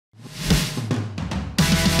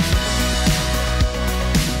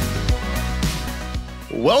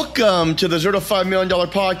Welcome to the $0 to $5 million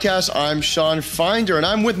podcast. I'm Shawn Finder, and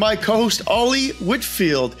I'm with my co-host, Ollie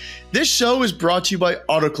Whitfield. This show is brought to you by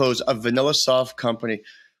Autoklose, a vanilla soft company.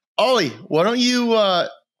 Ollie, why don't you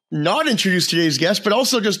not introduce today's guest, but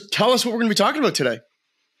also just tell us what we're going to be talking about today?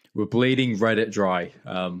 We're bleeding Reddit dry.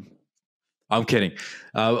 I'm kidding.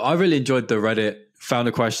 I really enjoyed the Reddit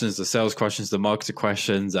founder questions, the sales questions, the marketer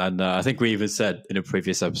questions. And I think we even said in a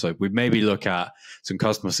previous episode, we'd maybe look at some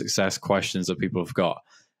customer success questions that people have got.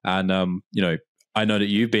 And, I know that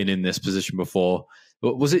you've been in this position before.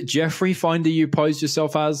 Was it Jeffrey Finder you posed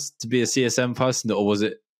yourself as to be a CSM person, or was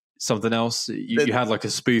it something else? You had like a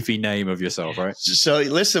spoofy name of yourself, right? So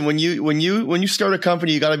listen, when you start a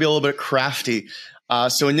company, you got to be a little bit crafty.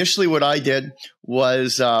 So initially what I did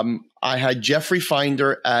was I had Jeffrey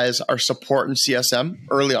Finder as our support and CSM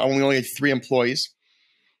early on. We only had 3 employees.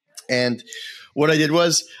 And what I did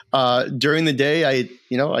was during the day,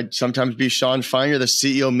 I'd sometimes be Shawn Finder, the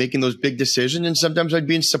CEO, making those big decisions. And sometimes I'd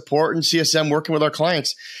be in support and CSM working with our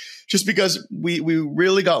clients. Just because we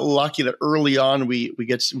really got lucky that early on we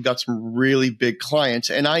got some really big clients.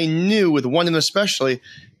 And I knew with one of them especially,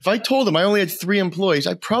 if I told them I only had 3 employees,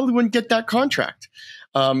 I probably wouldn't get that contract.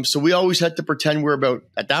 So we always had to pretend we're about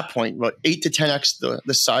 8 to 10x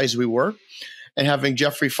the size we were. And having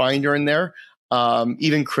Jeffrey Finder in there,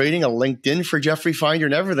 even creating a LinkedIn for Jeffrey Finder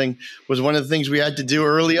and everything was one of the things we had to do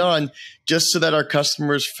early on, just so that our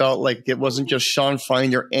customers felt like it wasn't just Shawn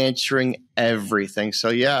Finder answering everything. So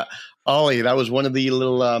yeah, Ollie, that was one of the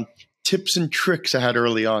little tips and tricks I had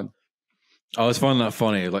early on. I always find that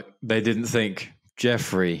funny. Like they didn't think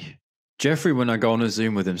Jeffrey, when I go on a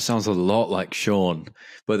Zoom with him, sounds a lot like Shawn,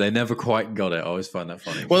 but they never quite got it. I always find that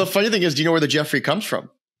funny. Well, the funny thing is, do you know where the Jeffrey comes from?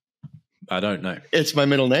 I don't know. It's my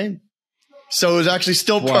middle name. So it was actually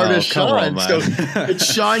still part of Shawn. So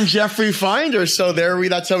it's Shawn Jeffrey Finder. So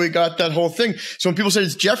that's how we got that whole thing. So when people say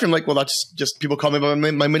it's Jeffrey, I'm like, well, that's just people call me by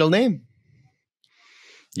my middle name.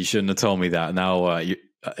 You shouldn't have told me that. Now,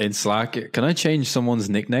 in Slack, can I change someone's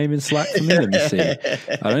nickname in Slack for me? Let me see.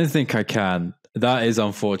 I don't think I can. That is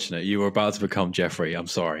unfortunate. You were about to become Jeffrey. I'm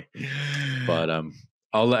sorry. But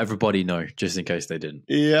I'll let everybody know just in case they didn't.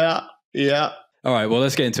 Yeah. All right, well,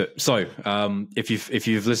 let's get into it. So if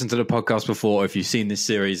you've listened to the podcast before, if you've seen this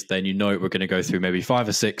series, then you know we're going to go through maybe 5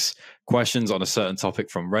 or 6 questions on a certain topic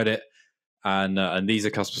from Reddit. And these are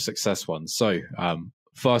customer success ones. So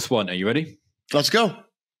first one, are you ready? Let's go.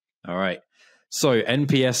 All right. So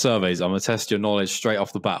NPS surveys, I'm going to test your knowledge straight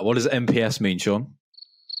off the bat. What does NPS mean, Shawn?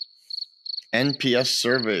 NPS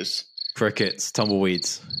surveys. Crickets,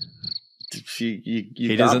 tumbleweeds.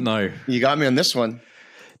 He doesn't know. You got me on this one.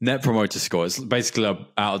 Net promoter score. It's basically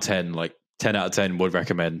out of 10, like 10 out of 10 would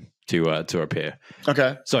recommend to a peer.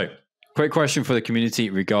 Okay. So quick question for the community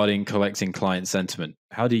regarding collecting client sentiment.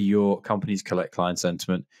 How do your companies collect client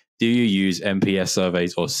sentiment? Do you use NPS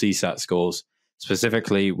surveys or CSAT scores?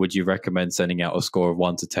 Specifically, would you recommend sending out a score of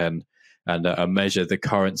 1 to 10 and measure the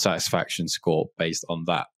current satisfaction score based on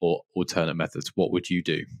that, or alternate methods? What would you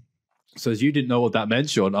do? So as you didn't know what that meant,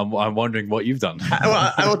 Shawn, I'm wondering what you've done.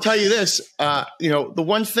 I will tell you this. The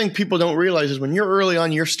one thing people don't realize is when you're early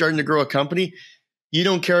on, you're starting to grow a company, you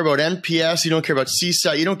don't care about NPS, you don't care about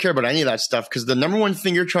CSAT, you don't care about any of that stuff, because the number one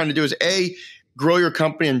thing you're trying to do is grow your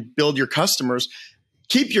company and build your customers.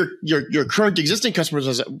 Keep your current existing customers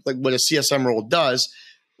as like what a CSM role does.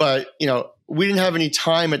 But, we didn't have any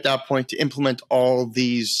time at that point to implement all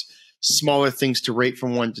these smaller things to rate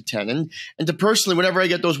from 1 to 10. And to personally, whenever I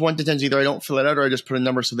get those 1 to 10s, either I don't fill it out or I just put a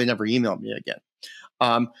number so they never email me again.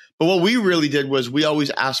 But what we really did was we always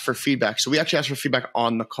asked for feedback. So we actually asked for feedback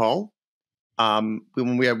on the call. When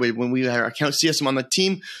we had our account CSM on the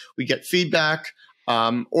team, we get feedback,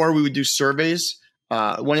 or we would do surveys.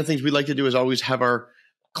 One of the things we like to do is always have our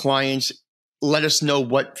clients let us know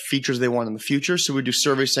what features they want in the future. So we do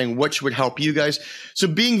surveys saying which would help you guys. So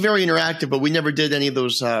being very interactive, but we never did any of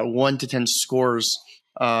those 1 to 10 scores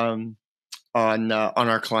on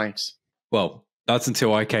our clients. Well, that's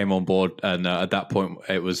until I came on board. And at that point,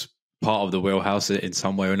 it was part of the wheelhouse in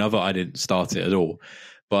some way or another. I didn't start it at all.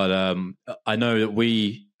 But I know that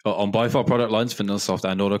we, on both our product lines, VanillaSoft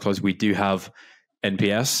and Autoklose, we do have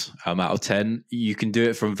NPS out of 10. You can do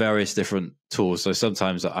it from various different tools. So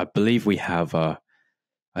sometimes I believe we have, I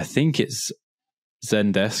think it's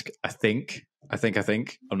Zendesk. I think.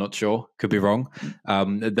 I'm not sure. Could be wrong.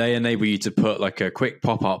 They enable you to put like a quick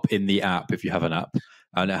pop-up in the app if you have an app.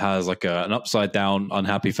 And it has like an upside down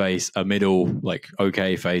unhappy face, a middle like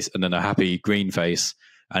okay face, and then a happy green face.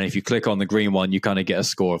 And if you click on the green one, you kind of get a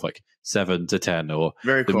score of like 7 to 10, or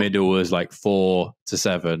Very cool. The middle was like 4 to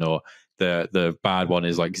 7, or the bad one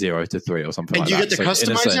is like 0 to 3 or something. And like do you get to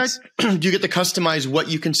customize that? Do you get to customize what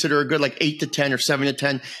you consider a good, like 8 to 10 or 7 to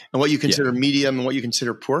 10, and what you consider medium and what you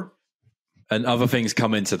consider poor? And other things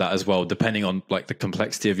come into that as well, depending on like the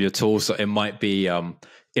complexity of your tool. So it might be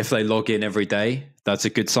if they log in every day, that's a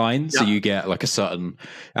good sign. So you get like a certain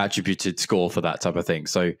attributed score for that type of thing.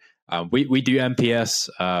 So we do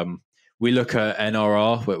NPS. We look at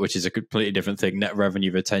NRR, which is a completely different thing, net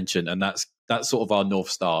revenue retention. And that's sort of our North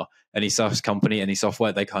Star. Any SaaS company, any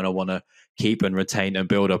software, they kind of want to keep and retain and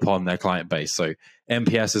build upon their client base. So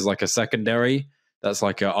NPS is like a secondary. That's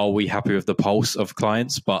like, are we happy with the pulse of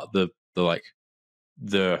clients? But the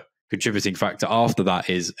contributing factor after that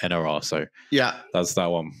is NRR. So that's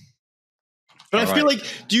that one. But I feel like,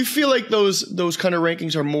 do you feel like those kind of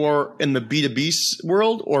rankings are more in the B2B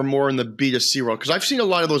world or more in the B2C world? Because I've seen a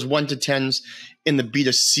lot of those 1 to 10s in the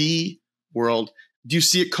B2C world. Do you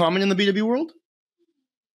see it common in the B2B world?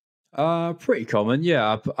 Pretty common.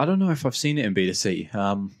 Yeah. I don't know if I've seen it in B2C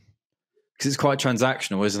because it's quite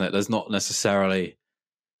transactional, isn't it? There's not necessarily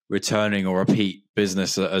returning or repeat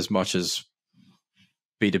business as much as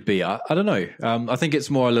B2B. I don't know. I think it's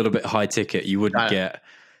more a little bit high ticket. You wouldn't get,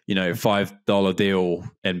 $5 deal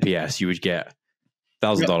NPS. You would get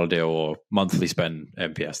 $1,000 deal or monthly spend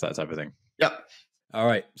NPS, that type of thing. Yep. All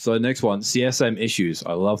right. So next one, CSM issues.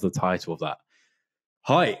 I love the title of that.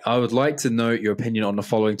 Hi, I would like to know your opinion on the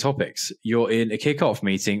following topics. You're in a kickoff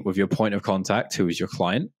meeting with your point of contact, who is your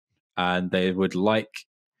client, and they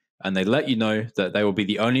let you know that they will be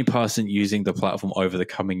the only person using the platform over the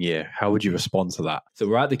coming year. How would you respond to that? So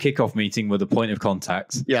we're at the kickoff meeting with the point of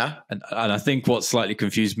contact. Yeah. And I think what slightly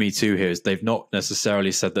confused me too here is they've not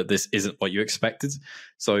necessarily said that this isn't what you expected.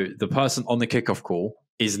 So the person on the kickoff call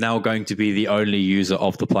is now going to be the only user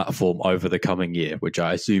of the platform over the coming year, which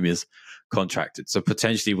I assume is contracted. So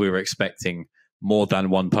potentially we were expecting more than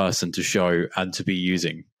one person to show and to be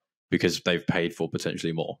using because they've paid for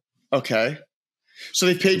potentially more. Okay. So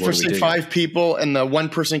they paid for, say, 5 people, and the one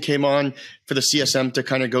person came on for the CSM to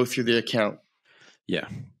kind of go through the account. Yeah.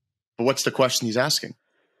 But what's the question he's asking?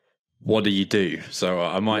 What do you do? So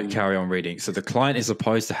I might carry on reading. So the client is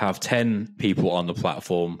supposed to have 10 people on the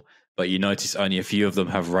platform, but you notice only a few of them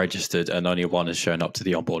have registered and only one has shown up to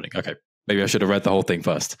the onboarding. Okay. Maybe I should have read the whole thing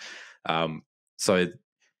first. So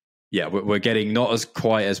yeah, we're getting not as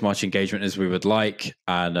quite as much engagement as we would like.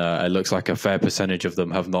 And it looks like a fair percentage of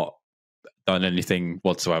them have not done anything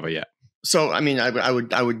whatsoever yet. So, I mean, I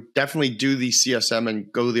would definitely do the CSM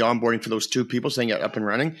and go the onboarding for those 2 people saying it up and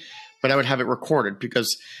running, but I would have it recorded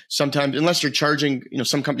because sometimes, unless you're charging,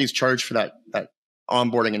 some companies charge for that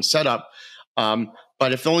onboarding and setup.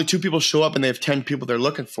 But if only 2 people show up and they have 10 people they're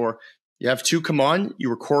looking for, you have 2 come on, you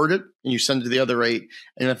record it and you send it to the other 8.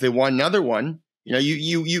 And if they want another one,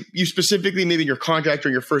 you specifically, maybe in your contract or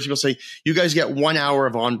your first, you'll say, you guys get 1 hour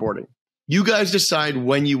of onboarding. You guys decide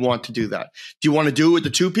when you want to do that. Do you want to do it with the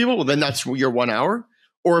 2 people? Well, then that's your 1 hour.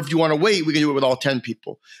 Or if you want to wait, we can do it with all 10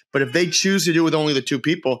 people. But if they choose to do it with only the 2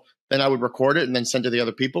 people, then I would record it and then send to the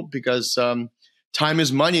other people because time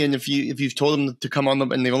is money. And if you've told them to come on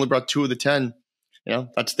them and they only brought 2 of the 10,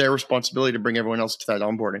 that's their responsibility to bring everyone else to that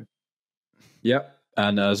onboarding. Yep.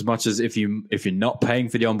 And as much as if you're not paying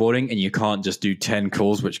for the onboarding and you can't just do 10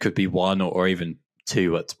 calls, which could be 1 or even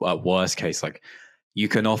 2 at worst case, like you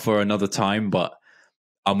can offer another time, but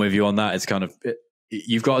I'm with you on that. It's kind of,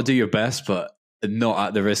 you've got to do your best, but not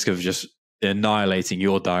at the risk of just annihilating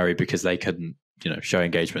your diary because they couldn't, show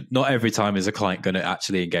engagement. Not every time is a client going to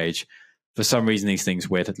actually engage. For some reason, these things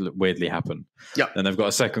weirdly happen. Yeah. And I've got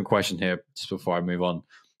a second question here just before I move on.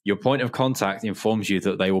 Your point of contact informs you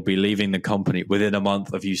that they will be leaving the company within a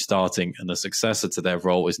month of you starting and the successor to their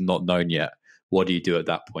role is not known yet. What do you do at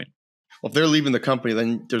that point? Well, if they're leaving the company,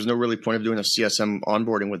 then there's no really point of doing a CSM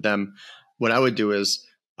onboarding with them. What I would do is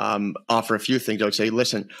offer a few things. I would say,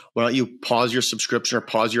 listen, why don't you pause your subscription or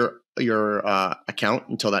pause your account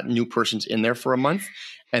until that new person's in there for a month,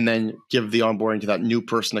 and then give the onboarding to that new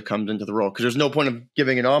person that comes into the role. Because there's no point of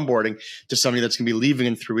giving an onboarding to somebody that's going to be leaving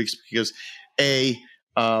in 3 weeks because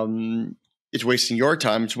it's wasting your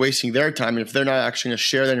time, it's wasting their time. And if they're not actually going to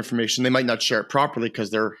share that information, they might not share it properly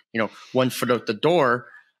because they're 1 foot out the door.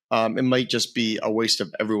 It might just be a waste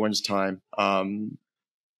of everyone's time.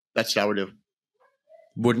 That's what I would do.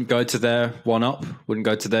 Wouldn't go to their one-up? Wouldn't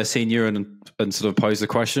go to their senior and sort of pose the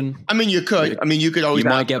question? I mean, you could. You could always. You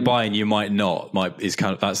might get by and you might not.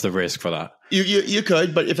 That's the risk for that. You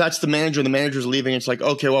could, but if that's the manager and the manager's leaving, it's like,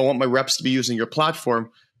 okay, well, I want my reps to be using your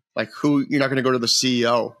platform. Like, you're not going to go to the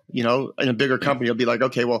CEO, in a bigger company. You'll be like,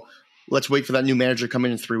 okay, well, let's wait for that new manager to come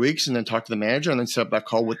in 3 weeks and then talk to the manager and then set up that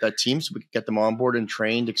call with that team so we can get them on board and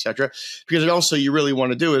trained, etc. Because also you really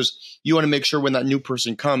want to do is you want to make sure when that new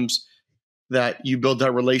person comes that you build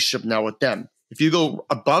that relationship now with them. If you go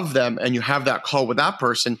above them and you have that call with that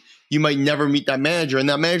person, you might never meet that manager. And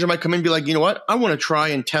that manager might come in and be like, you know what? I want to try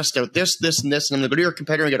and test out this, this, and this. And I'm going to go to your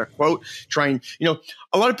competitor and get a quote. Try and,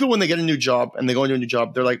 a lot of people, when they get a new job and they go into a new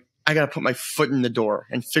job, they're like, I got to put my foot in the door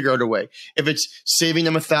and figure out a way. If it's saving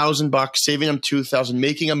them $1,000, saving them $2,000,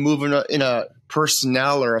 making a move in a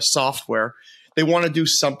personnel or a software, they want to do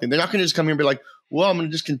something. They're not going to just come here and be like, well, I'm going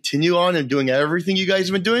to just continue on and doing everything you guys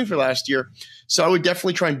have been doing for last year. So I would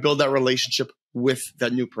definitely try and build that relationship with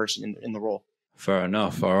that new person in the role. Fair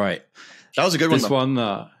enough. All right. That was a good one. This one,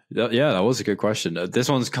 that was a good question. This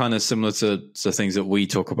one's kind of similar to things that we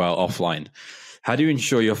talk about offline. How do you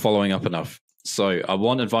ensure you're following up enough? So I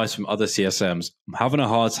want advice from other CSMs. I'm having a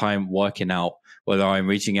hard time working out whether I'm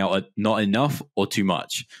reaching out not enough or too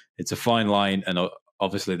much. It's a fine line, and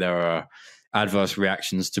obviously there are adverse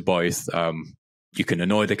reactions to both. You can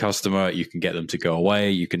annoy the customer, you can get them to go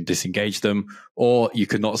away, you can disengage them, or you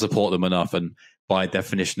can not support them enough. And by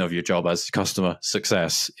definition of your job as customer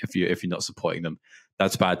success, if you're not supporting them,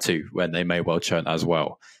 that's bad too, when they may well churn as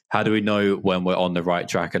well. How do we know when we're on the right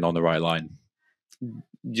track and on the right line?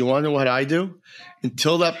 You want to know what I do?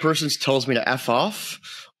 Until that person tells me to F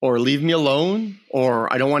off or leave me alone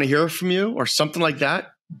or I don't want to hear from you or something like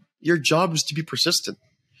that, your job is to be persistent.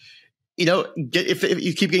 If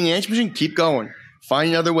you keep getting an answer machine, keep going.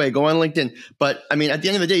 Find another way. Go on LinkedIn. But, at the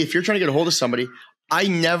end of the day, if you're trying to get a hold of somebody, I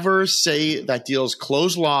never say that deal's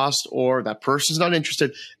closed, lost, or that person's not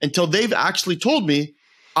interested until they've actually told me,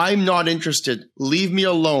 I'm not interested. Leave me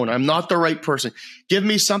alone. I'm not the right person. Give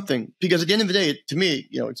me something. Because at the end of the day, to me,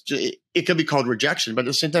 it could be called rejection. But at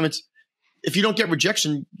the same time, if you don't get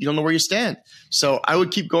rejection, you don't know where you stand. So I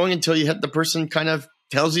would keep going until you hit the person kind of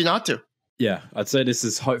tells you not to. Yeah, I'd say this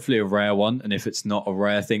is hopefully a rare one. And if it's not a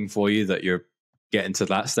rare thing for you that you're getting to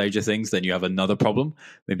that stage of things, then you have another problem.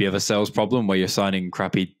 Maybe you have a sales problem where you're signing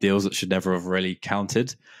crappy deals that should never have really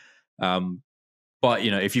counted. But,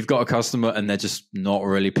 if you've got a customer and they're just not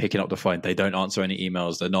really picking up the phone, they don't answer any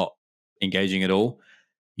emails, they're not engaging at all,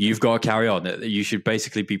 you've got to carry on. You should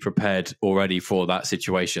basically be prepared already for that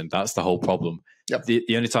situation. That's the whole problem. Yep.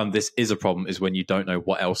 The only time this is a problem is when you don't know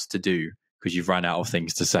what else to do because you've run out of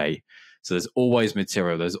things to say. So there's always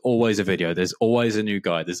material, there's always a video, there's always a new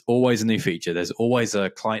guide, there's always a new feature, there's always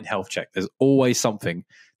a client health check, there's always something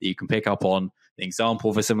that you can pick up on, an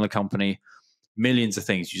example of a similar company, millions of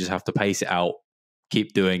things. You just have to pace it out,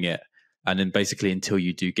 keep doing it, and then basically until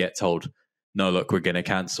you do get told, no, look, we're going to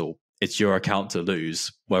cancel. It's your account to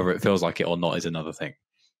lose. Whether it feels like it or not is another thing.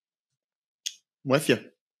 With you.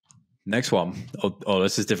 Next one. Oh,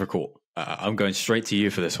 this is difficult. I'm going straight to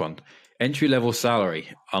you for this one. Entry-level salary.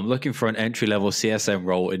 I'm looking for an entry-level CSM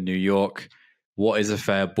role in New York. What is a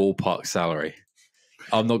fair ballpark salary?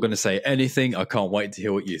 I'm not going to say anything. I can't wait to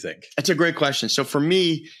hear what you think. That's a great question. So for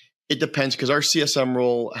me, it depends because our CSM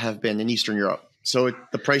role have been in Eastern Europe. So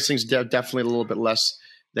the pricing is definitely a little bit less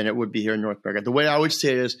than it would be here in North America. The way I would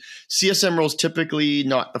say it is CSM role is typically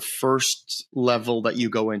not the first level that you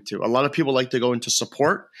go into. A lot of people like to go into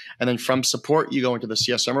support, and then from support, you go into the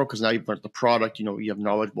CSM role because now you've learned the product, you have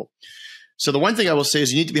knowledgeable. So the one thing I will say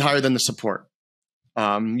is you need to be higher than the support.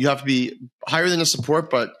 You have to be higher than the support,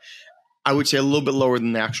 but I would say a little bit lower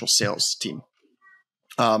than the actual sales team.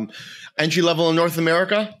 Entry level in North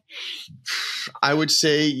America, I would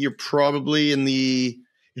say you're probably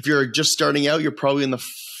if you're just starting out, you're probably in the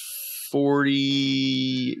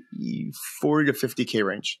 40 to 50K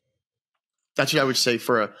range. That's what I would say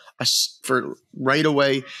for right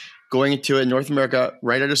away going into it in North America,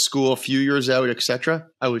 right out of school, a few years out, etc.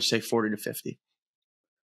 I would say 40 to 50.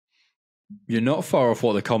 You're not far off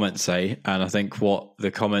what the comments say, and I think what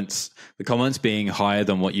the comments being higher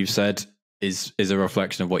than what you've said is a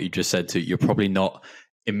reflection of what you just said too. You're probably not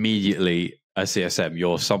immediately a CSM.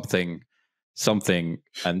 You're something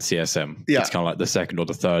and CSM. Yeah. It's kind of like the second or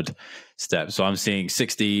the third step. So I'm seeing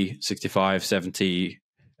 60, 65, 70,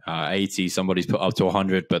 80. Somebody's put up to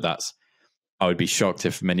 100, but I would be shocked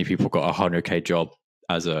if many people got a 100K job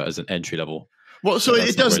as an entry level. Well, so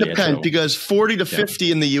it does really depend because 40 to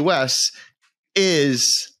 50 in the US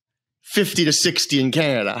is 50 to 60 in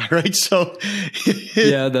Canada, right? So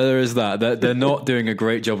yeah, there is that. They're not doing a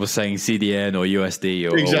great job of saying CDN or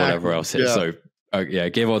USD or whatever else it is. So yeah,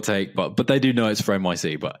 give or take, but they do know it's for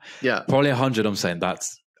NYC. But yeah, probably 100. I'm saying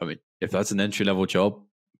if that's an entry level job,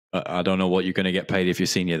 I don't know what you're going to get paid if you're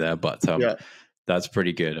senior there, but that's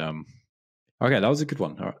pretty good. Okay, that was a good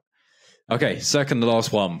one. All right. Okay, second to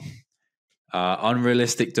last one.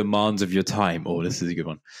 Unrealistic demands of your time. Oh, this is a good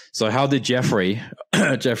one. So how did Jeffrey,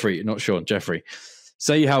 not Sean, Jeffrey,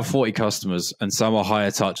 say you have 40 customers and some are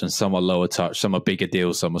higher touch and some are lower touch. Some are bigger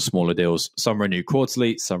deals, some are smaller deals. Some renew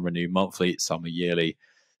quarterly, some renew monthly, some are yearly.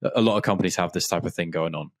 A lot of companies have this type of thing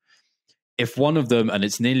going on. If one of them, and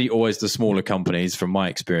it's nearly always the smaller companies from my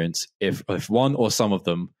experience, if one or some of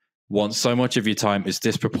them want so much of your time is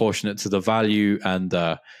disproportionate to the value and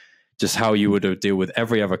just how you would deal with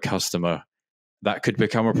every other customer, that could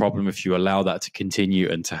become a problem if you allow that to continue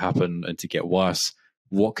and to happen and to get worse.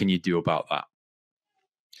 What can you do about that?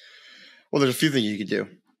 Well, there's a few things you can do.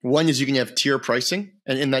 One is you can have tier pricing,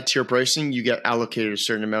 and in that tier pricing, you get allocated a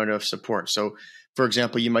certain amount of support. So, for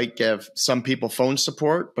example, you might give some people phone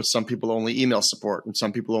support, but some people only email support, and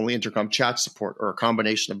some people only intercom chat support, or a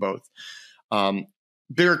combination of both.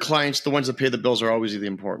 Bigger clients, the ones that pay the bills, are always really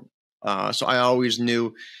important. So I always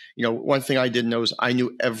knew, one thing I did know is I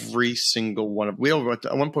knew every single one of.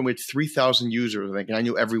 At one point we had 3,000 users, I think, and I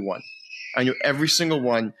knew everyone. I knew every single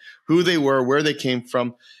one, who they were, where they came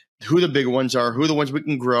from, who the big ones are, who the ones we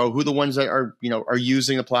can grow, who the ones that are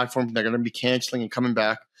using the platform, they're going to be canceling and coming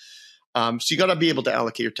back. So you got to be able to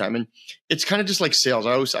allocate your time, and it's kind of just like sales.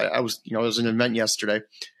 I was at an event yesterday,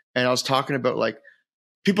 and I was talking about like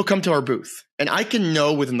people come to our booth, and I can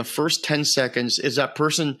know within the first 10 seconds is that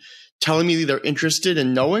person telling me they're interested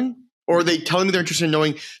in knowing, or are they telling me they're interested in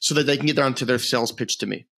knowing so that they can get down to their sales pitch to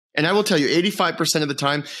me. And I will tell you, 85% of the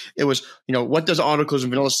time, it was, what does Autoklose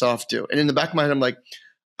and VanillaSoft do? And in the back of my head, I'm like,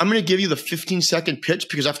 I'm going to give you the 15-second pitch,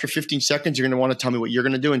 because after 15 seconds, you're going to want to tell me what you're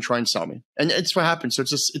going to do and try and sell me. And it's what happens. So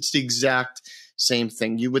it's the exact same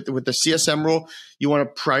thing. With the CSM rule, you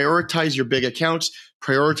want to prioritize your big accounts,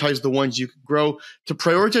 prioritize the ones you can grow, to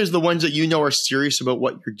prioritize the ones that you know are serious about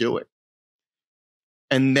what you're doing,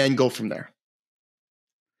 and then go from there.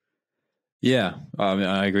 Yeah, I mean,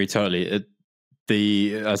 I agree totally.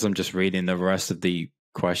 As I'm just reading the rest of the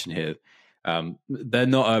question here, they're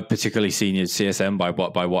not a particularly senior CSM by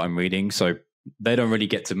what I'm reading, so they don't really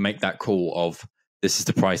get to make that call of this is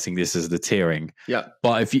the pricing, this is the tiering. Yeah.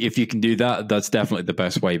 But if you can do that, that's definitely the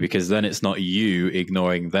best way, because then it's not you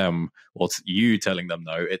ignoring them or it's you telling them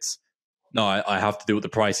no. It's no, I have to do what the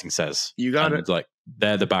pricing says. You got it. Like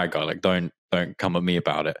they're the bad guy. Like don't come at me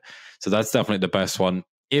about it. So that's definitely the best one.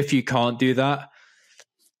 If you can't do that,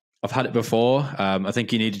 I've had it before. I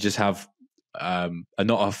think you need to just have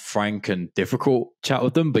not a frank and difficult chat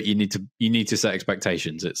with them, but you need to set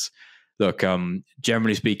expectations. It's look,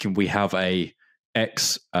 generally speaking, we have a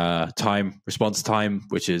X response time,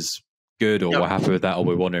 which is good, or we're happy with that, or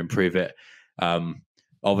we want to improve it.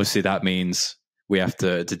 Obviously, that means we have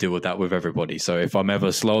to deal with that with everybody. So if I'm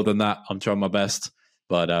ever slower than that, I'm trying my best.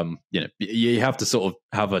 But you have to sort of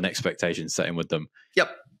have an expectation setting with them.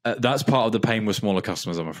 Yep. That's part of the pain with smaller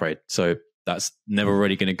customers, I'm afraid. So that's never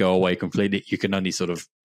really going to go away completely. You can only sort of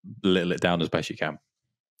little it down as best you can.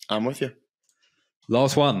 I'm with you.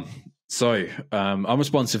 Last one. So,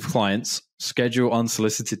 unresponsive clients schedule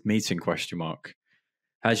unsolicited meeting ?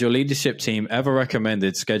 Has your leadership team ever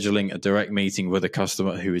recommended scheduling a direct meeting with a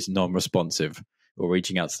customer who is non-responsive, or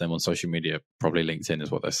reaching out to them on social media? Probably LinkedIn is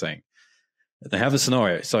what they're saying. They have a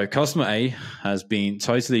scenario. So customer A has been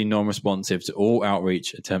totally non-responsive to all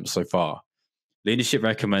outreach attempts so far. Leadership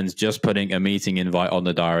recommends just putting a meeting invite on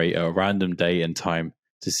the diary at a random day and time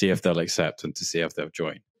to see if they'll accept and to see if they'll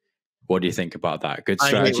join. What do you think about that? Good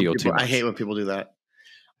strategy or too much? I hate when people do that.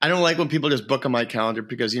 I don't like when people just book on my calendar,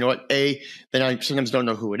 because you know what? Then I sometimes don't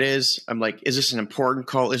know who it is. I'm like, is this an important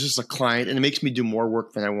call? Is this a client? And it makes me do more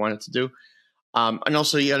work than I want it to do. And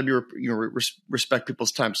also, you got to be respect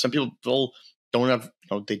people's time. Some people don't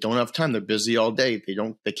have time. They're busy all day.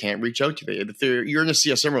 They can't reach out to you. If you're in a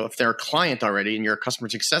CSM role, if they're a client already and you're a customer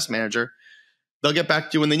success manager, they'll get back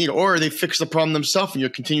to you when they need it, or they fix the problem themselves and you'll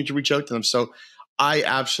continue to reach out to them. So I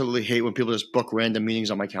absolutely hate when people just book random meetings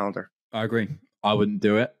on my calendar. I agree. I wouldn't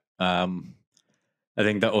do it. I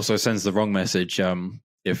think that also sends the wrong message.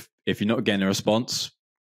 If you're not getting a response,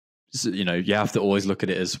 you have to always look at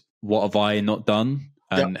it as, what have I not done?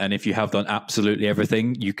 And if you have done absolutely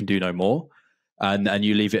everything, you can do no more. And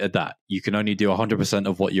you leave it at that. You can only do 100%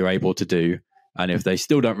 of what you're able to do. And if they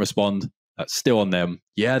still don't respond, that's still on them.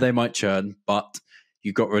 Yeah, they might churn, but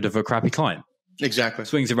you got rid of a crappy client. Exactly.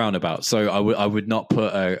 Swings and roundabouts. So I would not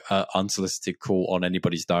put a unsolicited call on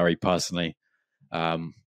anybody's diary personally.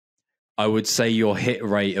 I would say your hit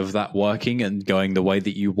rate of that working and going the way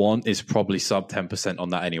that you want is probably sub 10% on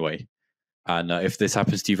that anyway. And if this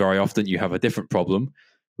happens to you very often, you have a different problem,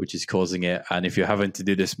 which is causing it. And if you're having to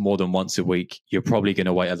do this more than once a week, you're probably going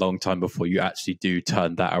to wait a long time before you actually do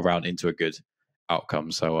turn that around into a good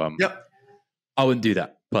outcome. So I wouldn't do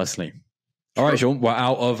that personally. All right, Shawn, we're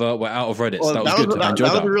out of Reddit. Well, that was good. I enjoyed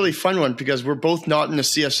that. That was a really fun one because we're both not in the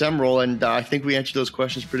CSM role, and I think we answered those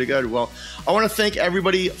questions pretty good. Well, I want to thank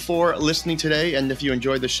everybody for listening today, and if you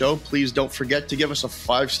enjoyed the show, please don't forget to give us a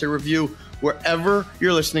 5-star review wherever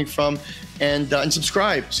you're listening from, and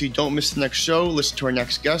subscribe so you don't miss the next show, listen to our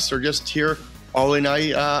next guest, or just hear Ollie and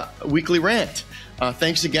I weekly rant.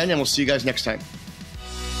 Thanks again, and we'll see you guys next time.